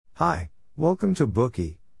Hi, welcome to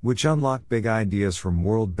Bookey, which unlock big ideas from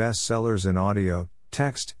world bestsellers in audio,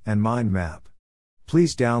 text, and mind map.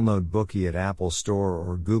 Please download Bookey at Apple Store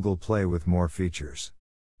or Google Play with more features.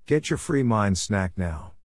 Get your free mind snack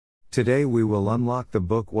now. Today we will unlock the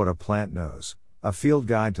book What a Plant Knows, a field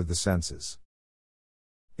guide to the senses.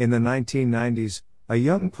 In the 1990s, a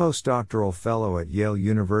young postdoctoral fellow at Yale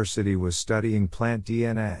University was studying plant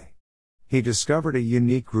DNA. He discovered a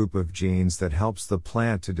unique group of genes that helps the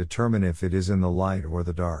plant to determine if it is in the light or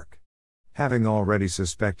the dark. Having already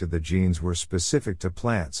suspected the genes were specific to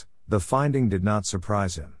plants, the finding did not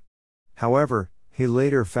surprise him. However, he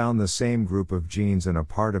later found the same group of genes in a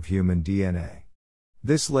part of human DNA.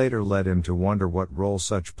 This later led him to wonder what role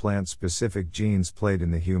such plant-specific genes played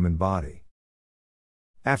in the human body.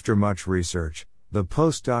 After much research, the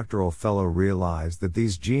postdoctoral fellow realized that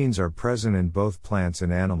these genes are present in both plants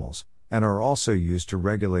and animals, and are also used to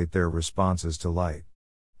regulate their responses to light.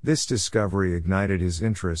 This discovery ignited his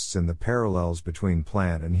interests in the parallels between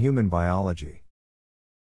plant and human biology.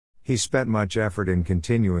 He spent much effort in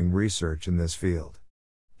continuing research in this field.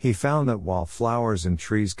 He found that while flowers and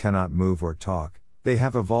trees cannot move or talk, they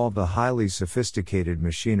have evolved a highly sophisticated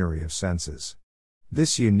machinery of senses.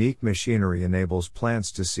 This unique machinery enables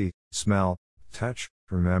plants to see, smell, touch,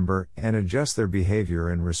 remember, and adjust their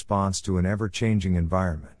behavior in response to an ever-changing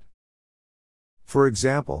environment. For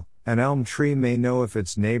example, an elm tree may know if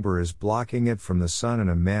its neighbor is blocking it from the sun in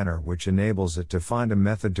a manner which enables it to find a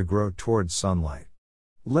method to grow towards sunlight.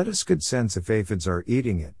 Lettuce could sense if aphids are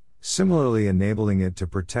eating it, similarly enabling it to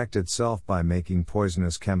protect itself by making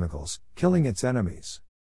poisonous chemicals, killing its enemies.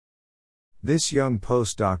 This young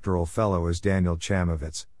postdoctoral fellow is Daniel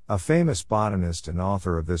Chamovitz, a famous botanist and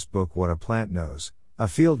author of this book What a Plant Knows, a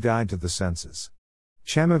field guide to the senses.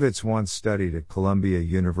 Chamovitz once studied at Columbia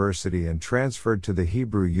University and transferred to the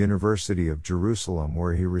Hebrew University of Jerusalem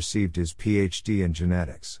where he received his PhD in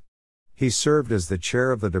genetics. He served as the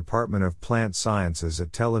chair of the Department of Plant Sciences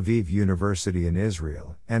at Tel Aviv University in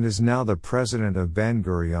Israel and is now the president of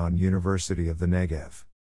Ben-Gurion University of the Negev.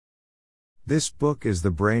 This book is the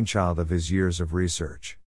brainchild of his years of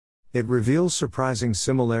research. It reveals surprising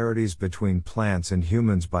similarities between plants and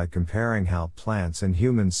humans by comparing how plants and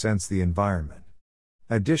humans sense the environment.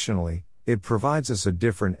 Additionally, it provides us a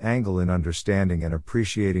different angle in understanding and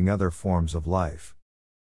appreciating other forms of life.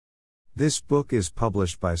 This book is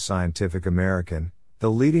published by Scientific American,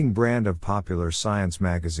 the leading brand of popular science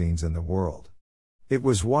magazines in the world. It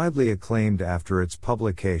was widely acclaimed after its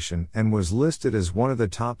publication and was listed as one of the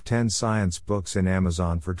top 10 science books in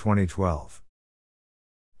Amazon for 2012.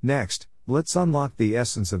 Next, let's unlock the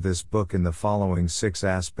essence of this book in the following 6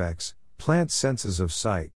 aspects: plant senses of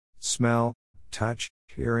sight, smell, touch,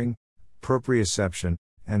 hearing, proprioception,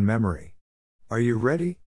 and memory. Are you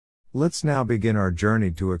ready? Let's now begin our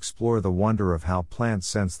journey to explore the wonder of how plants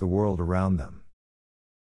sense the world around them.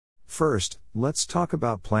 First, let's talk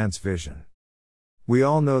about plants' vision. We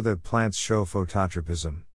all know that plants show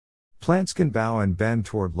phototropism. Plants can bow and bend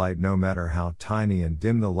toward light no matter how tiny and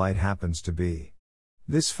dim the light happens to be.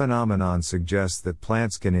 This phenomenon suggests that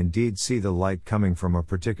plants can indeed see the light coming from a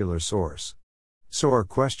particular source. So our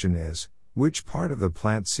question is, which part of the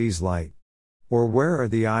plant sees light? Or where are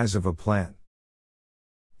the eyes of a plant?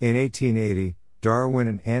 In 1880, Darwin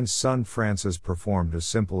and his son Francis performed a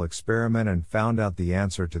simple experiment and found out the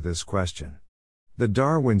answer to this question. The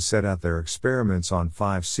Darwins set out their experiments on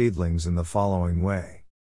 5 seedlings in the following way.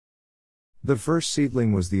 The first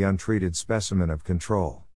seedling was the untreated specimen of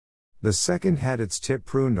control. The second had its tip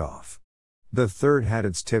pruned off. The third had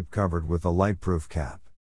its tip covered with a lightproof cap.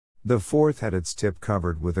 The fourth had its tip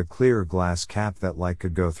covered with a clear glass cap that light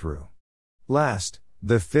could go through. Last,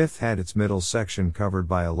 the fifth had its middle section covered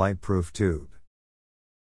by a lightproof tube.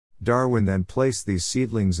 Darwin then placed these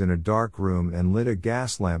seedlings in a dark room and lit a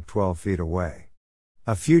gas lamp 12 feet away.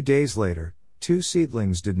 A few days later, 2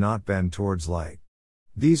 seedlings did not bend towards light.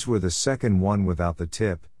 These were the second one without the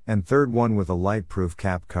tip, and third one with a lightproof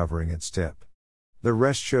cap covering its tip. The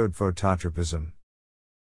rest showed phototropism.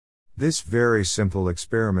 This very simple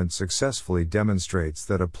experiment successfully demonstrates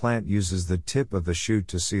that a plant uses the tip of the shoot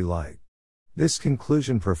to see light. This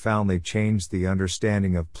conclusion profoundly changed the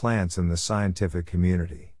understanding of plants in the scientific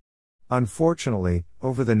community. Unfortunately,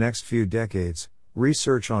 over the next few decades,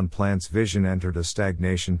 research on plants' vision entered a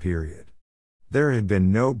stagnation period. There had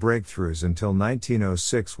been no breakthroughs until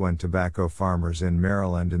 1906 when tobacco farmers in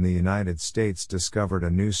Maryland in the United States discovered a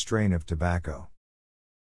new strain of tobacco.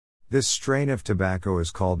 This strain of tobacco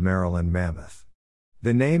is called Maryland Mammoth.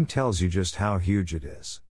 The name tells you just how huge it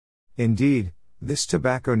is. Indeed, this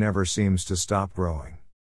tobacco never seems to stop growing.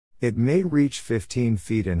 It may reach 15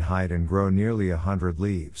 feet in height and grow nearly 100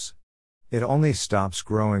 leaves. It only stops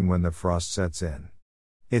growing when the frost sets in.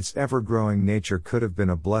 Its ever-growing nature could have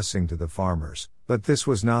been a blessing to the farmers, but this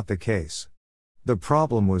was not the case. The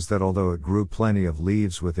problem was that although it grew plenty of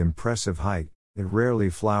leaves with impressive height, it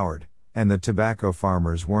rarely flowered, and the tobacco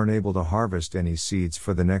farmers weren't able to harvest any seeds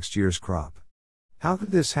for the next year's crop. How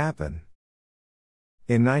could this happen?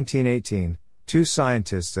 In 1918, two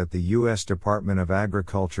scientists at the U.S. Department of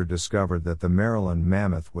Agriculture discovered that the Maryland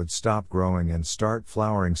mammoth would stop growing and start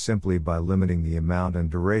flowering simply by limiting the amount and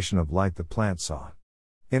duration of light the plant saw.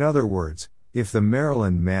 In other words, if the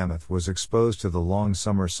Maryland mammoth was exposed to the long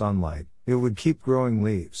summer sunlight, it would keep growing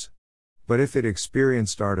leaves. But if it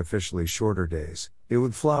experienced artificially shorter days, it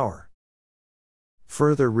would flower.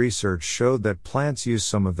 Further research showed that plants use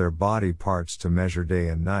some of their body parts to measure day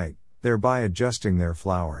and night, thereby adjusting their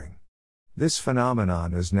flowering. This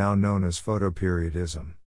phenomenon is now known as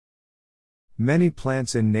photoperiodism. Many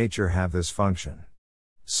plants in nature have this function.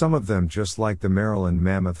 Some of them, just like the Maryland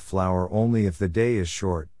mammoth, flower only if the day is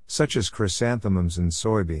short, such as chrysanthemums and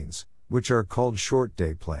soybeans, which are called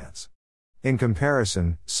short-day plants. In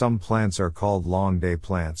comparison, some plants are called long-day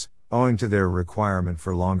plants, owing to their requirement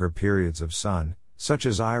for longer periods of sun, such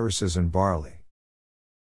as irises and barley.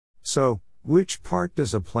 So, which part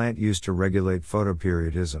does a plant use to regulate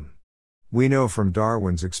photoperiodism? We know from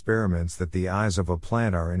Darwin's experiments that the eyes of a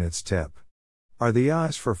plant are in its tip. Are the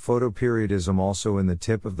eyes for photoperiodism also in the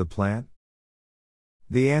tip of the plant?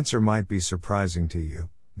 The answer might be surprising to you.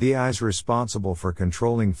 The eyes responsible for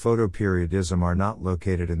controlling photoperiodism are not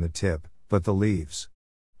located in the tip, but the leaves.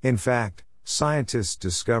 In fact, scientists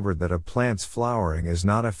discovered that a plant's flowering is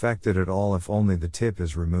not affected at all if only the tip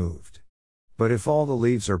is removed. But if all the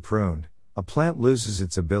leaves are pruned, a plant loses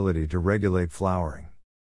its ability to regulate flowering.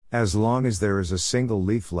 As long as there is a single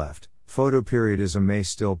leaf left, photoperiodism may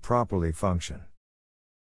still properly function.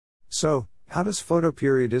 So, how does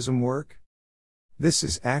photoperiodism work? This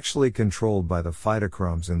is actually controlled by the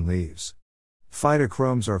phytochromes in leaves.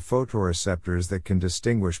 Phytochromes are photoreceptors that can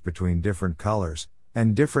distinguish between different colors,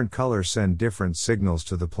 and different colors send different signals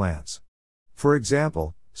to the plants. For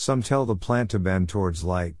example, some tell the plant to bend towards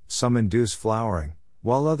light, some induce flowering,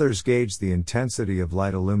 while others gauge the intensity of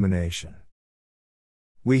light illumination.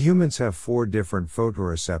 We humans have 4 different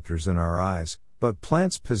photoreceptors in our eyes, but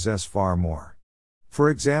plants possess far more.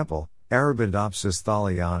 For example, Arabidopsis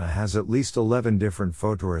thaliana has at least 11 different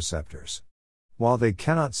photoreceptors. While they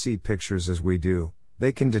cannot see pictures as we do,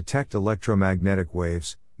 they can detect electromagnetic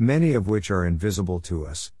waves, many of which are invisible to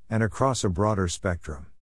us, and across a broader spectrum.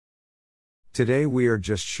 Today we are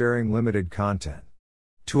just sharing limited content.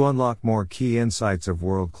 To unlock more key insights of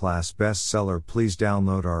world-class bestseller, please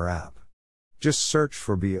download our app. Just search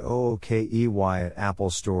for BOOKEY at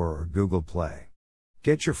Apple Store or Google Play.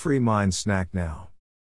 Get your free mind snack now.